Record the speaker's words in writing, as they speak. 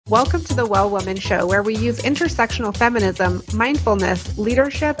Welcome to the Well Woman Show, where we use intersectional feminism, mindfulness,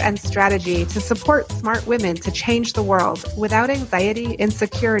 leadership, and strategy to support smart women to change the world without anxiety,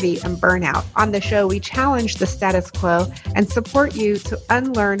 insecurity, and burnout. On the show, we challenge the status quo and support you to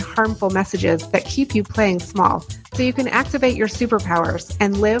unlearn harmful messages that keep you playing small so you can activate your superpowers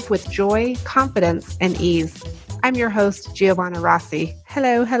and live with joy, confidence, and ease. I'm your host, Giovanna Rossi.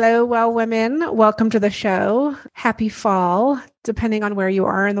 Hello, well women. Welcome to the show. Happy fall, depending on where you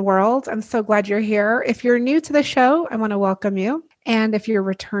are in the world. I'm so glad you're here. If you're new to the show, I want to welcome you. And if you're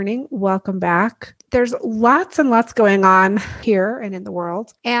returning, welcome back. There's lots and lots going on here and in the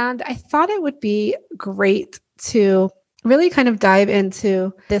world. And I thought it would be great to really kind of dive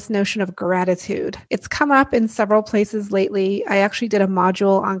into this notion of gratitude. It's come up in several places lately. I actually did a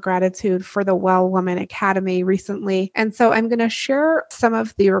module on gratitude for the Well Woman Academy recently. And so I'm going to share some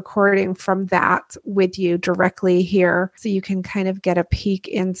of the recording from that with you directly here so you can kind of get a peek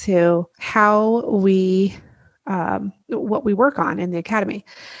into how we, what we work on in the Academy.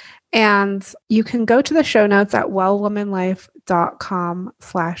 And you can go to the show notes at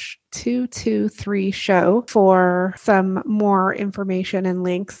wellwomanlife.com/223show for some more information and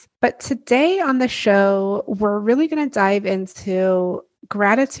links. But today on the show, we're really going to dive into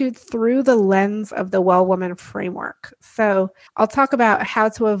gratitude through the lens of the Well Woman framework. So I'll talk about how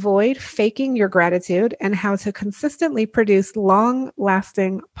to avoid faking your gratitude and how to consistently produce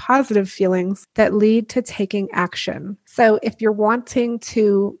long-lasting positive feelings that lead to taking action. So if you're wanting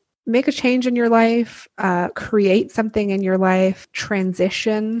to make a change in your life, create something in your life,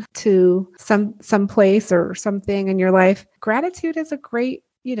 transition to some place or something in your life, gratitude is a great,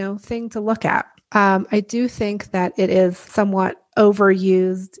 thing to look at. I do think that it is somewhat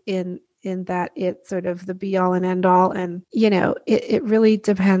overused in that it's sort of the be all and end all. And, it really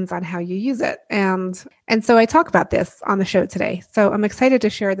depends on how you use it. And so I talk about this on the show today. So I'm excited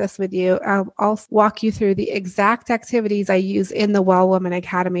to share this with you. I'll walk you through the exact activities I use in the Well Woman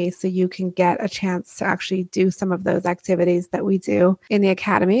Academy so you can get a chance to actually do some of those activities that we do in the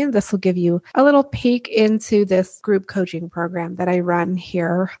Academy. And this will give you a little peek into this group coaching program that I run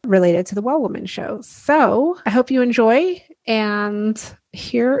here related to the Well Woman Show. So I hope you enjoy. And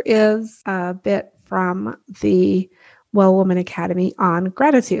here is a bit from the Well Woman Academy on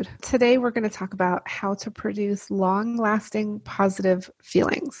gratitude. Today, we're going to talk about how to produce long-lasting positive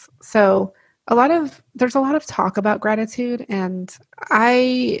feelings. So there's a lot of talk about gratitude, and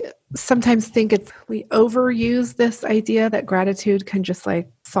I sometimes think we overuse this idea that gratitude can just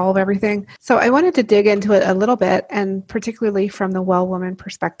solve everything. So I wanted to dig into it a little bit, and particularly from the Well Woman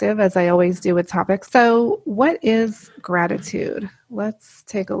perspective, as I always do with topics. So what is gratitude? Let's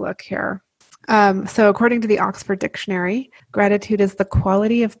take a look here. So according to the Oxford Dictionary, gratitude is the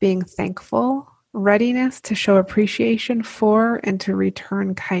quality of being thankful, readiness to show appreciation for, and to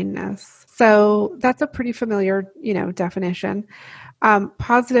return kindness. So that's a pretty familiar, definition.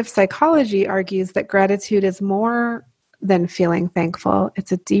 Positive psychology argues that gratitude is more than feeling thankful.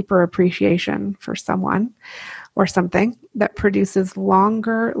 It's a deeper appreciation for someone or something that produces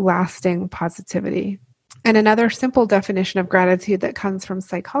longer lasting positivity. And another simple definition of gratitude that comes from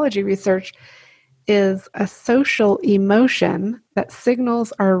psychology research is a social emotion that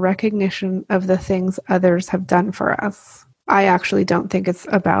signals our recognition of the things others have done for us. I actually don't think it's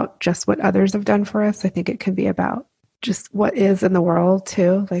about just what others have done for us. I think it can be about just what is in the world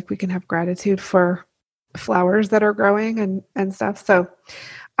too. We can have gratitude for flowers that are growing and stuff. So,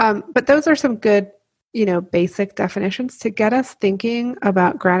 but those are some good, basic definitions to get us thinking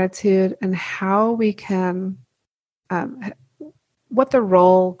about gratitude and how we can, what the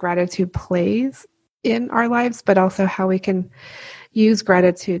role gratitude plays in our lives, but also how we can use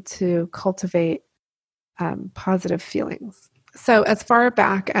gratitude to cultivate positive feelings. So as far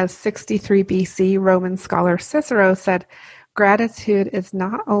back as 63 BC, Roman scholar Cicero said, gratitude is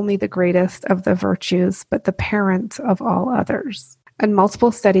not only the greatest of the virtues, but the parent of all others. And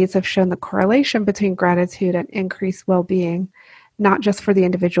multiple studies have shown the correlation between gratitude and increased well-being, not just for the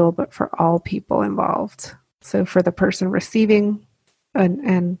individual, but for all people involved. So for the person receiving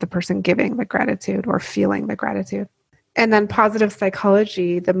and the person giving the gratitude or feeling the gratitude. And then positive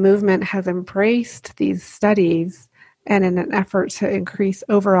psychology, the movement has embraced these studies and in an effort to increase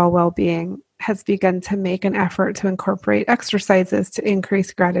overall well-being, has begun to make an effort to incorporate exercises to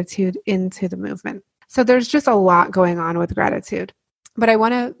increase gratitude into the movement. So there's just a lot going on with gratitude. But I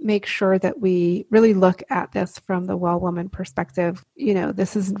want to make sure that we really look at this from the Well Woman perspective.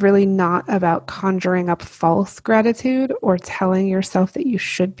 This is really not about conjuring up false gratitude or telling yourself that you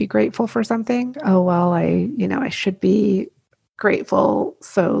should be grateful for something. Oh, well, I should be grateful,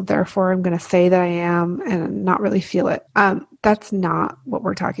 so therefore I'm going to say that I am and not really feel it. That's not what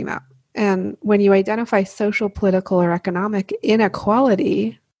we're talking about. And when you identify social, political, or economic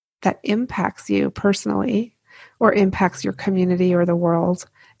inequality that impacts you personally or impacts your community or the world,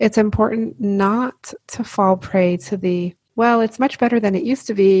 it's important not to fall prey to the, well, it's much better than it used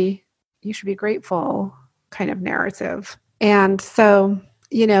to be, you should be grateful kind of narrative. And so,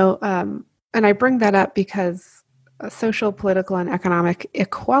 and I bring that up because social, political, and economic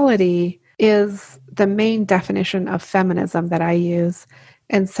equality is the main definition of feminism that I use.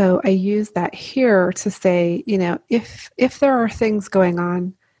 And so I use that here to say, if there are things going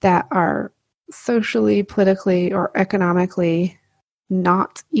on that are socially, politically, or economically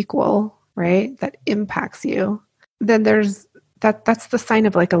not equal, right, that impacts you, then that's the sign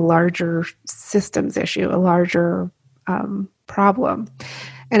of like a larger systems issue, a larger problem.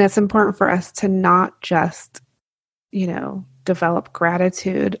 And it's important for us to not just develop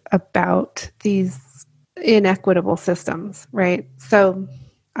gratitude about these inequitable systems, right? So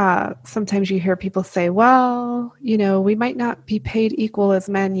sometimes you hear people say, well, we might not be paid equal as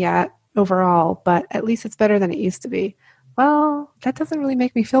men yet overall, but at least it's better than it used to be. Well, that doesn't really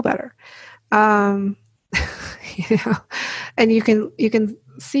make me feel better. And you can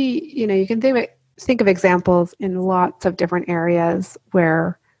see, you can think of examples in lots of different areas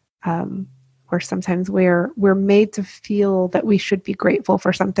where sometimes we're made to feel that we should be grateful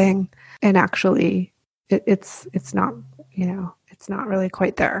for something, and actually it's not, it's not really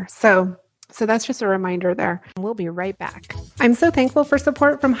quite there. So that's just a reminder there. We'll be right back. I'm so thankful for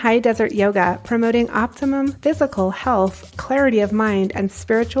support from High Desert Yoga, promoting optimum physical health, clarity of mind, and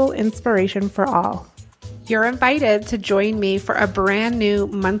spiritual inspiration for all. You're invited to join me for a brand new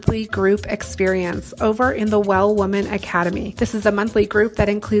monthly group experience over in the Well Woman Academy. This is a monthly group that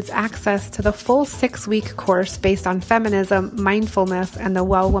includes access to the full 6-week course based on feminism, mindfulness, and the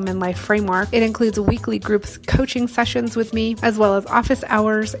Well Woman Life Framework. It includes weekly groups coaching sessions with me, as well as office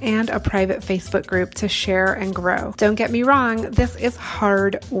hours and a private Facebook group to share and grow. Don't get me wrong, this is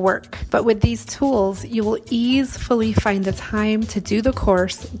hard work, but with these tools, you will easily find the time to do the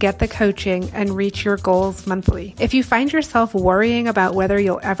course, get the coaching, and reach your goals monthly. If you find yourself worrying about whether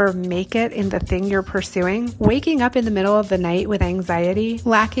you'll ever make it in the thing you're pursuing, waking up in the middle of the night with anxiety,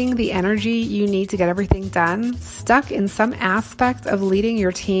 lacking the energy you need to get everything done, stuck in some aspect of leading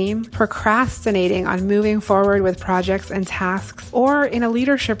your team, procrastinating on moving forward with projects and tasks, or in a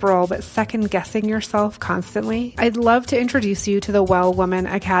leadership role but second-guessing yourself constantly, I'd love to introduce you to the Well Woman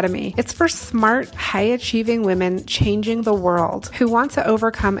Academy. It's for smart, high-achieving women changing the world who want to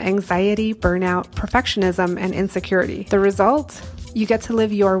overcome anxiety, burnout, perfectionism, and insecurity. The result? You get to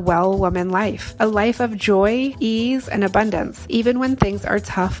live your well woman life, a life of joy, ease, and abundance, even when things are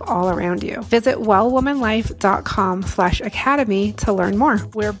tough all around you. Visit wellwomanlife.com/academy to learn more.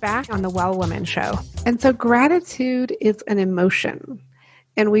 We're back on the Well Woman Show. And so gratitude is an emotion.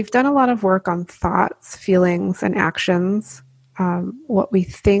 And we've done a lot of work on thoughts, feelings, and actions. What we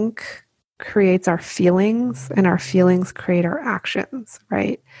think creates our feelings, and our feelings create our actions,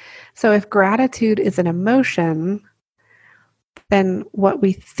 right? So if gratitude is an emotion, then what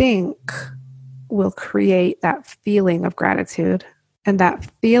we think will create that feeling of gratitude, and that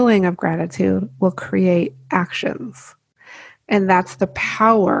feeling of gratitude will create actions. And that's the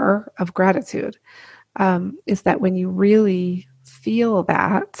power of gratitude, is that when you really feel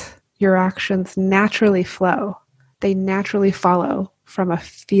that, your actions naturally flow. They naturally follow from a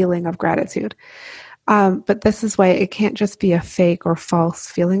feeling of gratitude. But this is why it can't just be a fake or false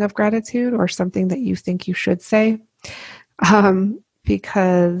feeling of gratitude or something that you think you should say,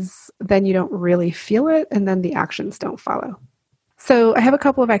 because then you don't really feel it, and then the actions don't follow. So I have a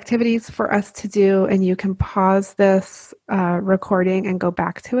couple of activities for us to do, and you can pause this recording and go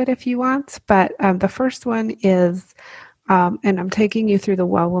back to it if you want. But the first one is, and I'm taking you through the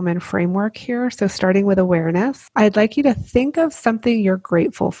Well Woman framework here. So starting with awareness, I'd like you to think of something you're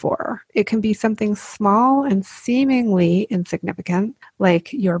grateful for. It can be something small and seemingly insignificant,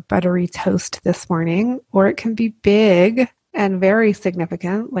 like your buttery toast this morning, or it can be big and very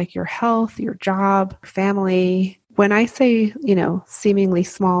significant, like your health, your job, family. When I say, seemingly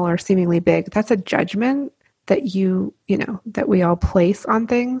small or seemingly big, that's a judgment that that we all place on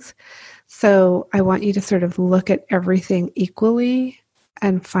things. So I want you to sort of look at everything equally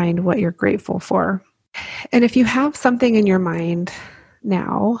and find what you're grateful for. And if you have something in your mind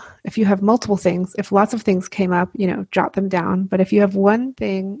now, if you have multiple things, if lots of things came up, jot them down. But if you have one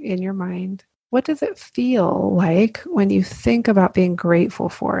thing in your mind, what does it feel like when you think about being grateful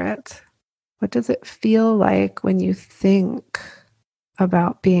for it? What does it feel like when you think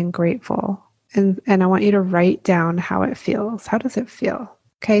about being grateful? And I want you to write down how it feels. How does it feel?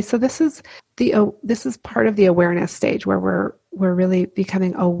 Okay, so this is part of the awareness stage where we're really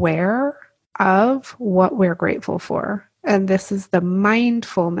becoming aware of what we're grateful for. And this is the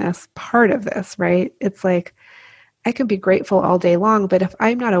mindfulness part of this, right? It's like I can be grateful all day long, but if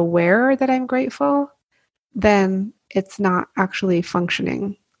I'm not aware that I'm grateful, then it's not actually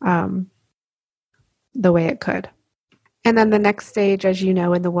functioning the way it could. And then the next stage, as you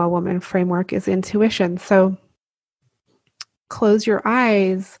know, in the Well Woman framework is intuition. So close your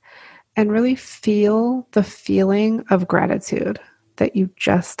eyes and really feel the feeling of gratitude that you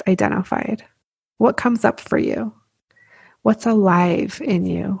just identified. What comes up for you? What's alive in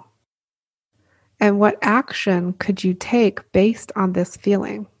you? And what action could you take based on this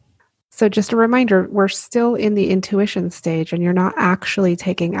feeling? So just a reminder, we're still in the intuition stage and you're not actually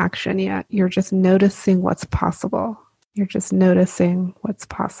taking action yet. You're just noticing what's possible. You're just noticing what's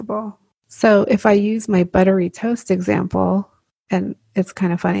possible. So if I use my buttery toast example, and it's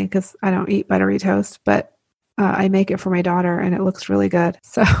kind of funny because I don't eat buttery toast, but I make it for my daughter and it looks really good.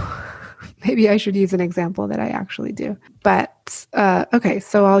 So maybe I should use an example that I actually do. But okay,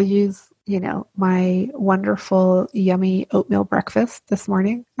 so I'll use, my wonderful, yummy oatmeal breakfast this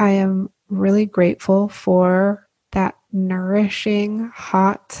morning. I am really grateful for that nourishing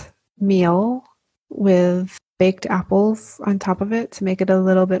hot meal with baked apples on top of it to make it a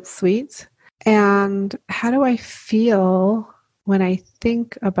little bit sweet. And how do I feel when I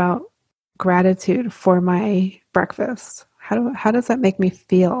think about gratitude for my breakfast? How does that make me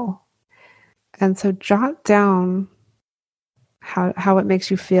feel? And so jot down how it makes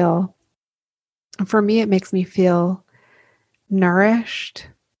you feel. For me, it makes me feel nourished.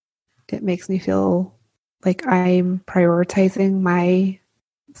 It makes me feel like I'm prioritizing my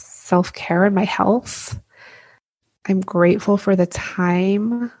self-care and my health. I'm grateful for the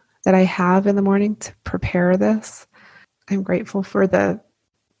time that I have in the morning to prepare this. I'm grateful for the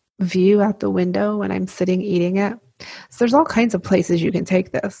view out the window when I'm sitting eating it. So there's all kinds of places you can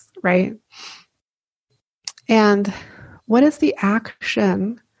take this, right? And what is the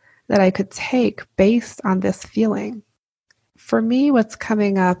action that I could take based on this feeling? For me, what's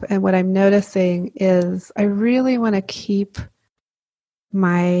coming up and what I'm noticing is I really want to keep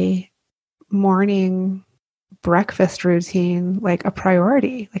my morning breakfast routine like a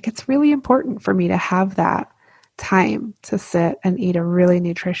priority. Like it's really important for me to have that time to sit and eat a really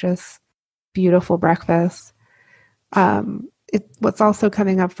nutritious, beautiful breakfast. What's also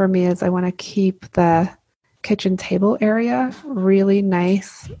coming up for me is I want to keep the kitchen table area really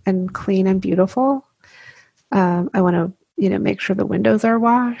nice and clean and beautiful. I want to, make sure the windows are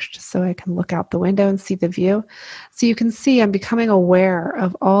washed so I can look out the window and see the view. So you can see I'm becoming aware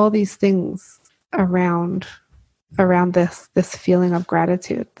of all these things around this feeling of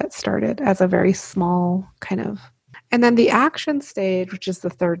gratitude that started as a very small kind of. And then the action stage, which is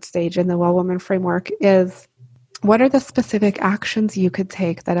the third stage in the Well Woman framework, is what are the specific actions you could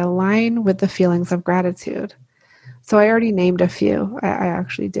take that align with the feelings of gratitude? So I already named a few. I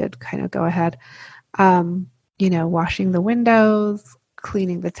actually did kind of go ahead. Washing the windows,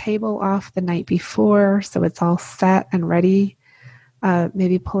 cleaning the table off the night before so it's all set and ready.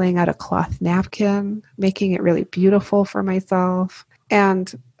 Maybe pulling out a cloth napkin, making it really beautiful for myself.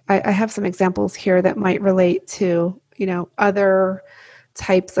 And I have some examples here that might relate to, other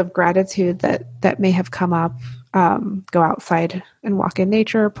types of gratitude that may have come up. Go outside and walk in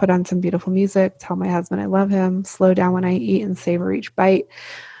nature, put on some beautiful music, tell my husband I love him, slow down when I eat and savor each bite.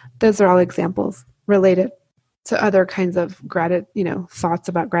 Those are all examples related to other kinds of thoughts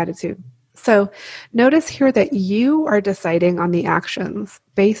about gratitude. So notice here that you are deciding on the actions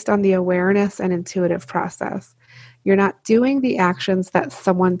based on the awareness and intuitive process. You're not doing the actions that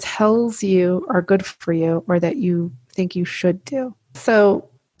someone tells you are good for you or that you think you should do. So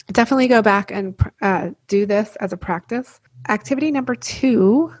definitely go back and do this as a practice. Activity number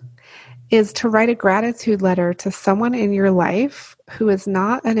 2 is to write a gratitude letter to someone in your life who is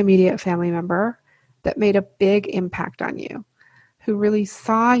not an immediate family member that made a big impact on you, who really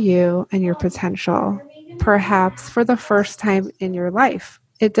saw you and your potential, perhaps for the first time in your life.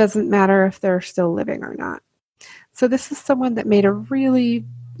 It doesn't matter if they're still living or not. So this is someone that made a really,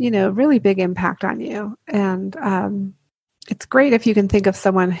 really big impact on you. And it's great if you can think of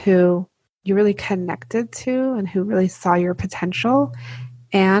someone who you really connected to and who really saw your potential.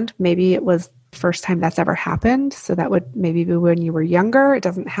 And maybe it was the first time that's ever happened. So that would maybe be when you were younger. It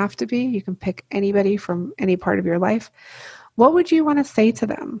doesn't have to be. You can pick anybody from any part of your life. What would you want to say to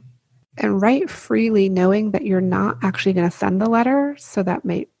them? And write freely, knowing that you're not actually going to send the letter. So that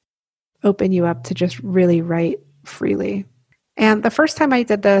may open you up to just really write freely. And the first time I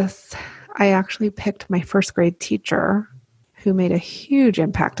did this, I actually picked my first grade teacher who made a huge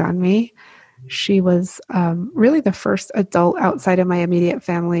impact on me. She was really the first adult outside of my immediate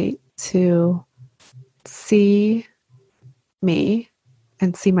family to see me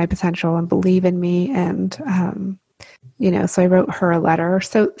and see my potential and believe in me. And, so I wrote her a letter.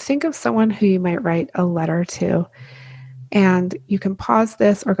 So think of someone who you might write a letter to, and you can pause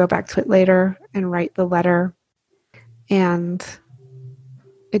this or go back to it later and write the letter. And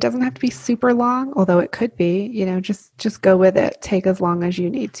it doesn't have to be super long, although it could be, just go with it. Take as long as you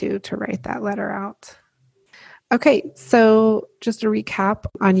need to write that letter out. Okay, so just a recap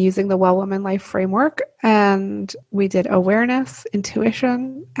on using the Well Woman Life framework. And we did awareness,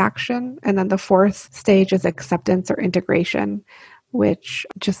 intuition, action, and then the fourth stage is acceptance or integration, which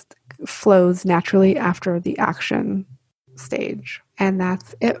just flows naturally after the action stage. And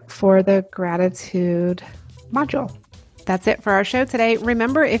that's it for the gratitude module. That's it for our show today.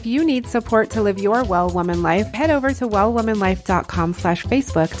 Remember, if you need support to live your Well Woman Life, head over to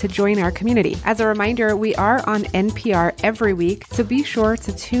wellwomanlife.com/Facebook to join our community. As a reminder, we are on NPR every week, so be sure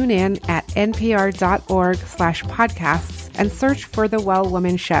to tune in at npr.org/podcasts and search for The Well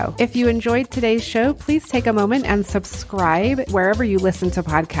Woman Show. If you enjoyed today's show, please take a moment and subscribe wherever you listen to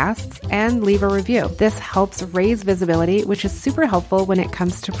podcasts and leave a review. This helps raise visibility, which is super helpful when it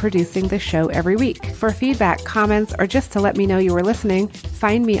comes to producing the show every week. For feedback, comments, or just to let me know you were listening,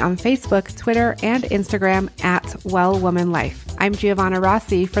 find me on Facebook, Twitter, and Instagram at Well Woman Life. I'm Giovanna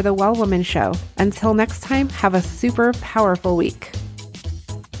Rossi for The Well Woman Show. Until next time, have a super powerful week.